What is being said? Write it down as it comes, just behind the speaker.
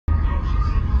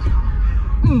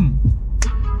Hidup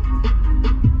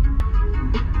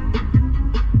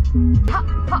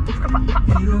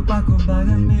aku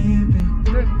bagai mimpi.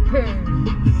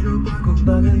 Hidup aku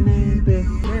bagai mimpi.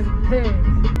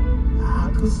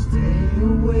 Aku stay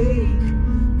awake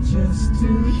just to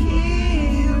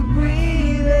hear you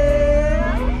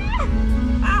breathing.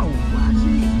 Ow!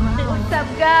 What's up,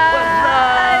 guys? What's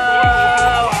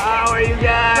up? How are you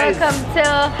guys? Welcome to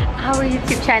our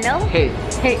YouTube channel. Hey.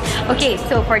 Hey. Okay,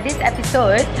 so for this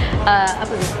episode,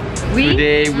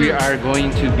 Today we are going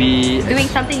to be doing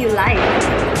something you like.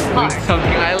 doing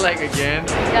something I like again.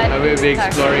 I will be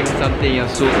exploring something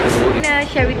so cool. I'm gonna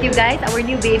share with you guys our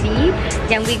new baby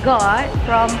that we got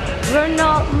from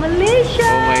RENAULT Malaysia.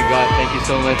 Oh my god, thank you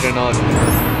so much, Renault.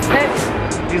 Hey.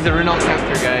 This is the Renault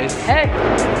Captur, guys. Hey.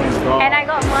 And I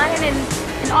got mine in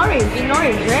orange,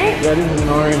 right? Yeah, this is an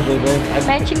orange, baby.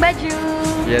 Matching baju.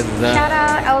 Yes, Shout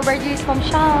out, our baju is from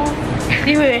Shaw.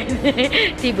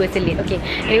 Tiba selit. Okay,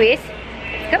 anyways,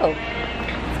 let's go.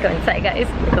 Let's go inside, guys.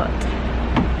 Oh my god.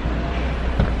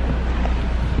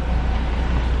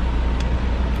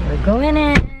 We're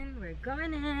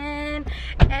going in,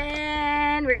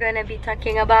 and we're gonna be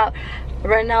talking about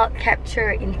RENAULT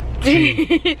Captur in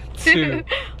 3, 2,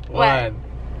 1.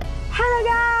 Hello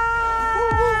guys!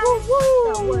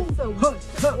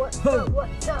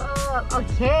 What's up?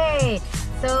 Okay,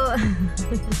 so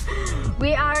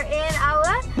we are in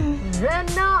our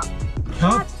RENAULT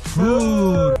Captur.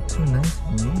 So nice,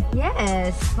 man.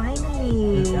 Yes,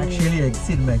 finally. It actually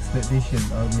exceeded my expectation.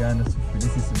 I'll be honest with you.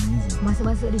 This is amazing.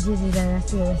 Masuk-masuk dia jadi dah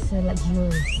rasa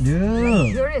luxurious. Yeah.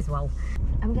 Luxurious, wow.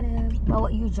 I'm gonna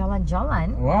bawa you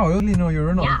jalan-jalan. Wow, you really know your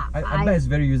Renault. Yeah, I bet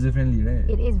it's very user friendly, right?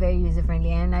 It is very user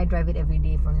friendly, and I drive it every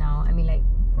day from now. I mean, like,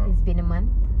 it's been a month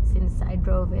since I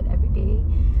drove it every day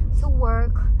to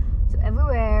work, to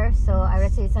everywhere. So I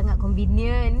rasa it's sangat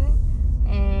convenient,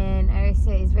 and I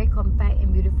rasa it's very compact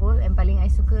and beautiful. And paling I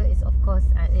suka is of course,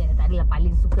 tak adalah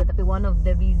paling suka, tapi one of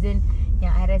the reason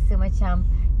yang I rasa macam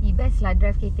best lah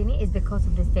drive kereta ni is because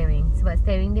of the steering. Sebab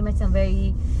steering dia macam very,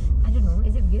 I don't know,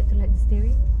 is it weird to like the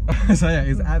steering? So yeah,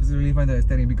 it's absolutely fine to have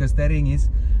steering because steering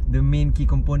is the main key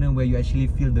component where you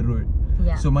actually feel the road.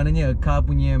 Yeah. So maknanya a car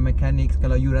punya mechanics,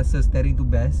 kalau you rasa steering tu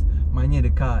best, maknanya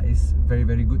the car is very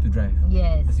very good to drive.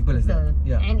 Yes. As simple as that.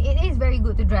 Yeah. And it is very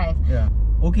good to drive. Yeah.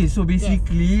 Okay, so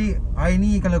basically I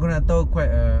ni kalau kau nak tahu quite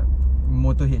a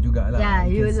motorhead jugalah. Yeah,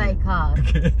 you like cars.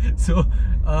 Okay. So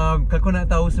kalau kau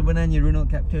nak tahu sebenarnya Renault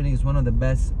Captur ni is one of the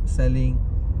best selling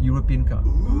European car.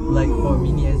 Like for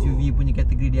mini SUV punya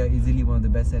kategori, dia easily one of the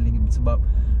best selling. Sebab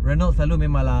Renault selalu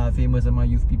memanglah famous among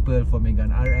youth people for Megane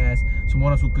RS.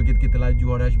 Semua orang suka kereta-kereta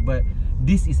laju rush, but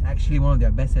this is actually one of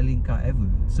their best selling car ever.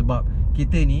 Sebab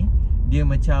kereta ni dia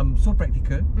macam so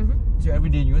practical. So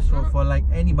everyday use. So for like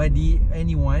anybody,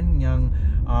 anyone yang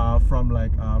from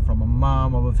a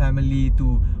mom or a family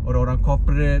to orang-orang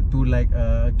corporate to like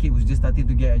a kid who's just starting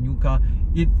to get a new car,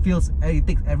 it takes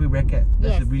every bracket.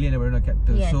 That's the brilliant about Renault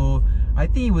Captur. So I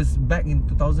think it was back in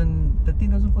 2013,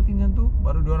 2014 yang tu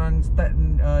baru diorang start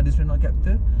this Renault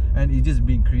Captur, and it just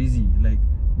been crazy. Like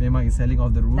memang is selling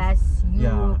off the roof. Best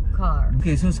car.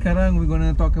 Okay, so sekarang we're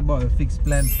gonna talk about a fixed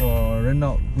plan for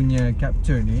Renault punya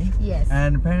Captur ni. Yes.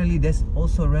 And apparently there's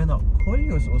also Renault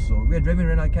Koleos also. We are driving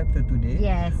Renault Captur today.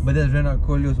 Yes. But there's Renault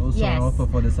Koleos also on offer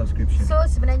for the subscription. So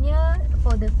sebenarnya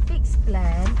for the fixed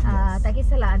plan, tak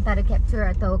kisahlah antara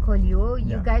Captur atau Koleo,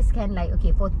 you guys can like,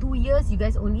 okay, for 2 years you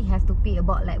guys only have to pay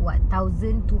about like what,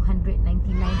 1,299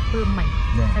 per month.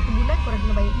 Satu bulan korang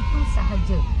kena bayar itu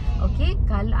sahaja. Okay,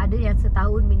 kalau ada yang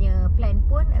setahun punya plan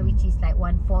pun, which is like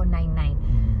 1,499.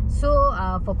 So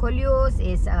for Koleos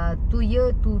is 2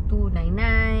 year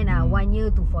 2,299, 1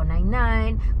 year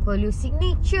 2,499. Koleo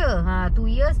Signature 2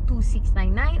 years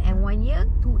 2,699 and 1 year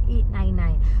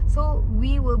 2,899. So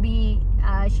we will be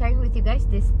sharing with you guys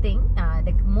this thing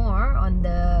more on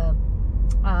the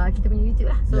kita punya YouTube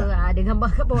lah. So ada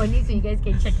gambar kat bawah ni, so you guys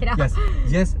can check it out.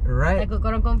 Yes, right. Takut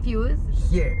korang confused.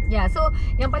 Yeah, so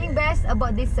yang paling best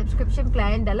about this subscription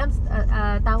plan, dalam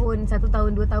tahun 1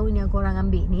 tahun 2 tahun yang korang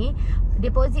ambil ni,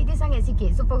 deposit dia sangat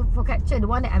sikit. So for Captur, the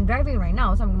one that I'm driving right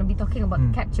now, so I'm going to be talking about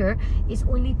Captur, is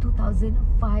only 2,500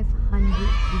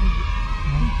 ringgit.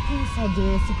 Itu saja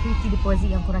security deposit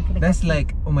yang korang kena That's kasih.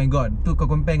 like, oh my god, tu kau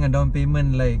compare dengan down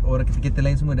payment like orang kereta-kereta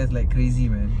lain semua, that's like crazy,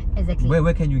 man. Exactly. Where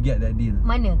can you get that deal?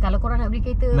 Mana? Kalau korang nak beli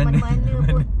kereta mana-mana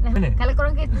pun kalau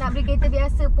korang nak beli kereta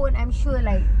biasa pun, I'm sure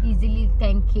like easily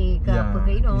 10k ke apa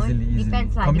ke, you know. Easily.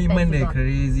 Depends lah. Commitment dia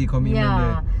crazy, commitment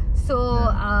dia. So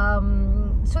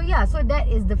that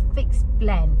is the fixed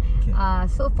plan.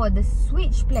 So for the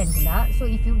switch plan pula, so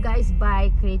if you guys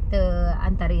buy kereta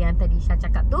antara yang tadi Syah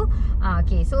cakap tu,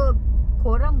 okay, so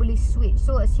korang boleh switch.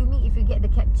 So assuming if you get the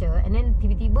capture and then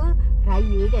tiba-tiba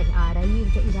raya kan, raya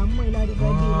macam ramai lah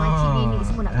adik-beradik, makcik nenek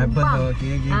semua nak tumpang.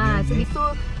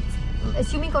 So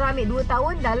assuming korang ambil 2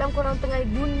 tahun, dalam korang tengah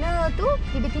guna tu,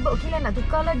 tiba-tiba okey lah nak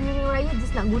tukar lah during raya,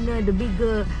 just nak guna the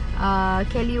bigger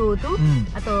Calio tu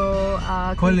atau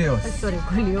Colio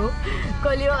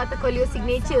atau Colio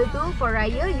signature tu for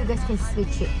raya, you guys can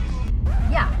switch it.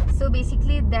 Yeah, so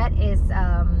basically that is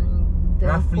the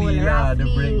roughly the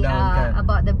breakdown kan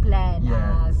about the plan.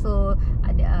 So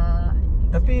ada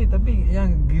tapi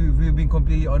yang we've been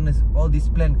completely honest, all this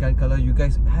plan kan, kalau you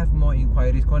guys have more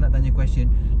inquiries, kau nak tanya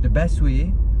question, the best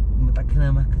way, tak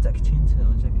kenal maka tak cinta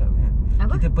orang cakap kan.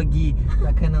 Apa? Kita pergi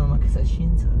tak kenal maka tak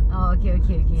cinta. Oh okay.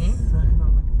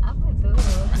 Apa tu?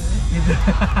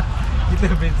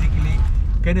 Kita basically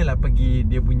kenalah pergi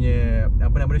dia punya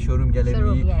showroom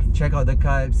gallery, check out the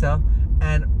car itself,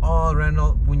 and all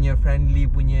Renault punya friendly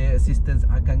punya assistants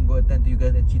akan go attend to you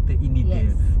guys and cerita in detail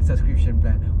subscription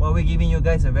plan. While we're giving you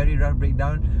guys a very rough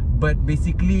breakdown, but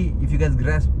basically if you guys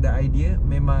grasp the idea,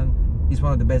 memang it's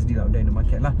one of the best deal out there in the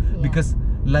market lah. Because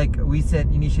like we said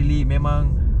initially,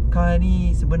 memang car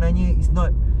ni sebenarnya it's not,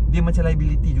 dia macam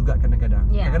liability juga kadang-kadang.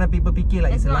 Kadang-kadang people fikir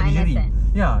like it's a luxury.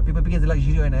 People fikir it's a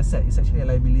luxury or an asset. It's actually a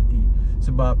liability.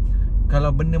 Sebab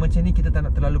kalau benda macam ni kita tak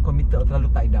nak terlalu committed atau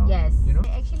terlalu tied down. You know?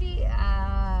 Actually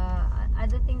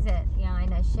other things that yang I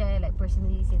nak share, like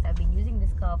personally, since I've been using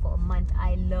this car for a month,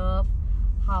 I love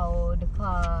how the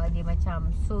car dia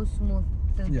macam so smooth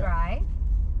to drive.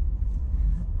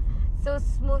 So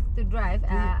smooth to drive.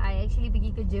 I actually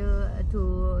pergi kerja to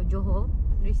Johor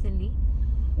recently.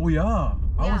 Oh yeah.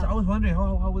 I was wondering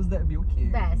how was that be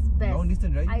okay? Best. Long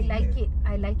distance driving.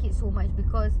 I like it so much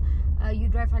because you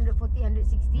drive 140,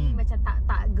 160 macam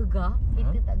tak gegar.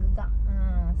 Kereta tak gegar.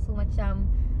 So macam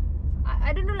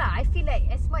I don't know lah. I feel like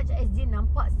as much as dia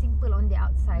nampak simple on the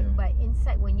outside, but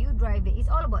inside when you drive it, it's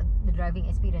all about the driving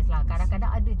experience lah. Kadang-kadang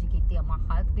ada je kereta yang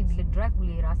mahal, tapi bila drive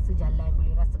boleh rasa jalan,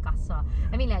 boleh rasa kasar.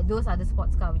 I mean like those are the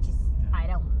sports car, which is I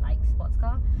don't like sports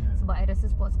car. Sebab I rasa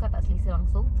sports car tak selesa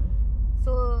langsung.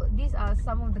 So these are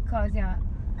some of the cars yang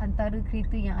antara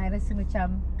kereta yang I rasa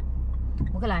macam,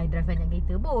 bukanlah I drive banyak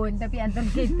kereta pun, tapi antara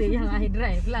kereta yang I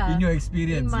drive lah. In your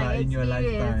experience in your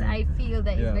lifetime, I feel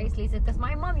that it's very selesa. Because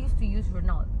my mom used to use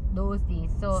Renault those days.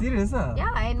 So serious ah?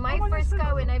 Yeah, and my first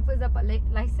car when I first dapat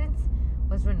license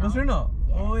was Renault. Was Renault?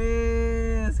 Yes. Oh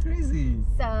yeah, that's crazy.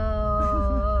 So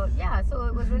yeah, so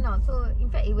it was Renault. So in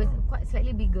fact it was quite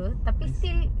slightly bigger, tapi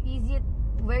still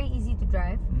very easy to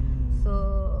drive.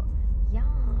 So yeah.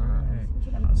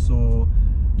 So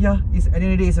yeah, it's at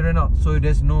the end of the day it's a Renault, so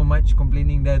there's no much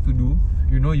complaining there to do.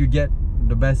 You know, you get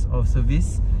the best of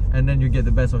service, and then you get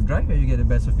the best of drive, and you get the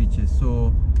best of features.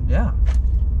 So yeah,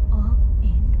 all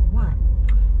in one.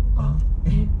 All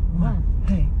in one.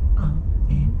 Hey, all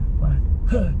in one.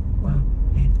 Hey, all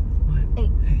in one. Hey.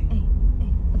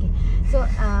 Okay. So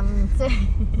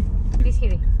this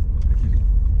here.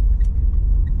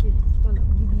 Okay, kita nak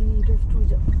pergi beli drive thru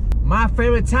jap. My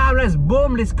favorite time. Let's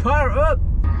boom this car up.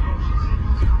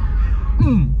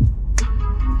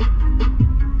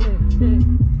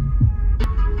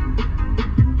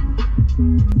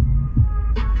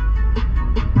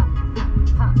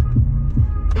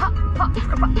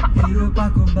 Hidup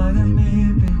aku bagai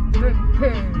mimpi.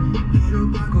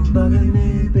 Hidup aku bagai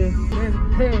mimpi.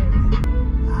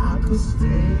 Aku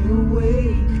stay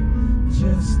awake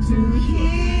just to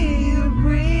hear you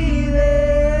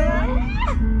breathing.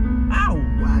 Ow!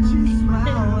 Watch you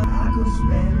smile. Aku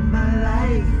spend my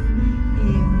life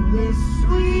in this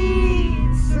sweet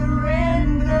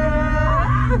surrender.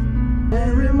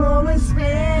 Every moment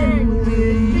spent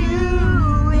with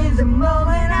you is a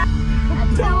moment I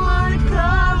don't wanna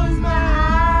close my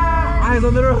eyes. Eyes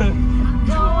on the road.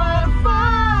 Don't wanna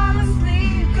fall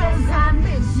asleep 'cause I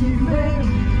miss you, babe,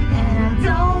 and I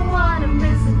don't wanna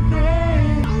miss a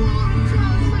thing. I wanna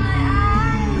close my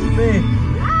eyes, babe.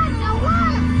 I don't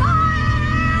wanna fall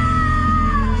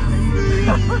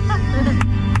asleep.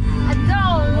 I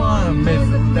don't wanna miss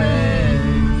a thing.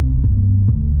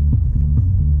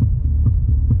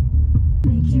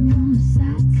 Make you on the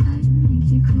side side, make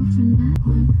you go for that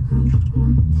one,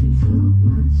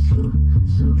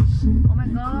 oh my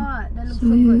god, that looks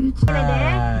so good.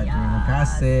 Terima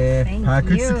kasih.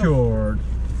 Aku secured.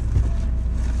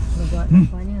 Oh my god,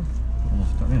 nampaknya. Oh,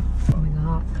 stopnya. Oh my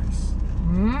god.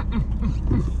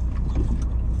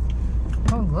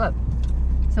 Oh good.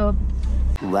 So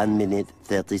 1 minute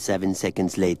 37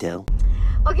 seconds later.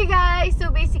 Okay guys, so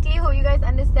basically hope you guys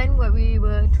understand what we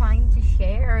were trying to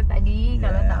share tadi.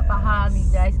 Kalau tak faham, you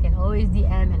guys can always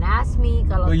DM and ask me.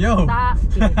 Kalau tak,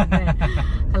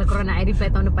 kalau korang nak I reply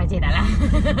tahun depan, cik dah lah.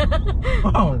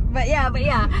 Wow. But yeah,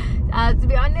 to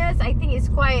be honest, I think it's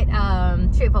quite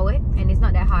straightforward and it's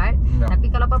not that hard. Tapi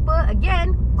kalau apa-apa,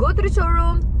 again, go to the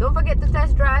showroom. Don't forget to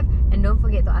test drive and don't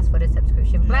forget to ask for the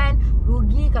subscription plan.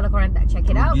 Rugi kalau korang tak check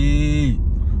it out.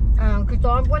 Kita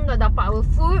orang pun dah dapat our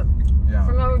food.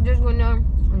 So now we're just gonna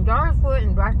enjoy our food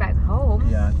and drive back home.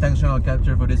 Thanks RENAULT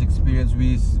CAPTUR for this experience.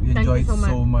 We enjoyed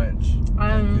so much.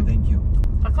 Thank you.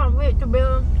 I can't wait to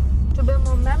build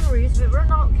more memories with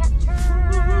RENAULT CAPTUR.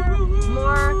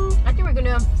 I think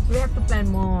we have to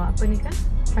plan more apa ni kan?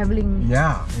 Traveling.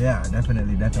 Yeah,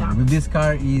 definitely. With this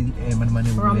car, mana-mana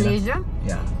from Malaysia.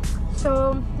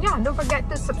 So don't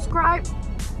forget to subscribe,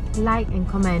 like and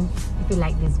comment if you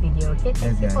like this video. Okay,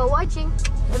 thank you for watching.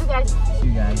 Love you guys.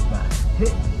 See you guys. Bye.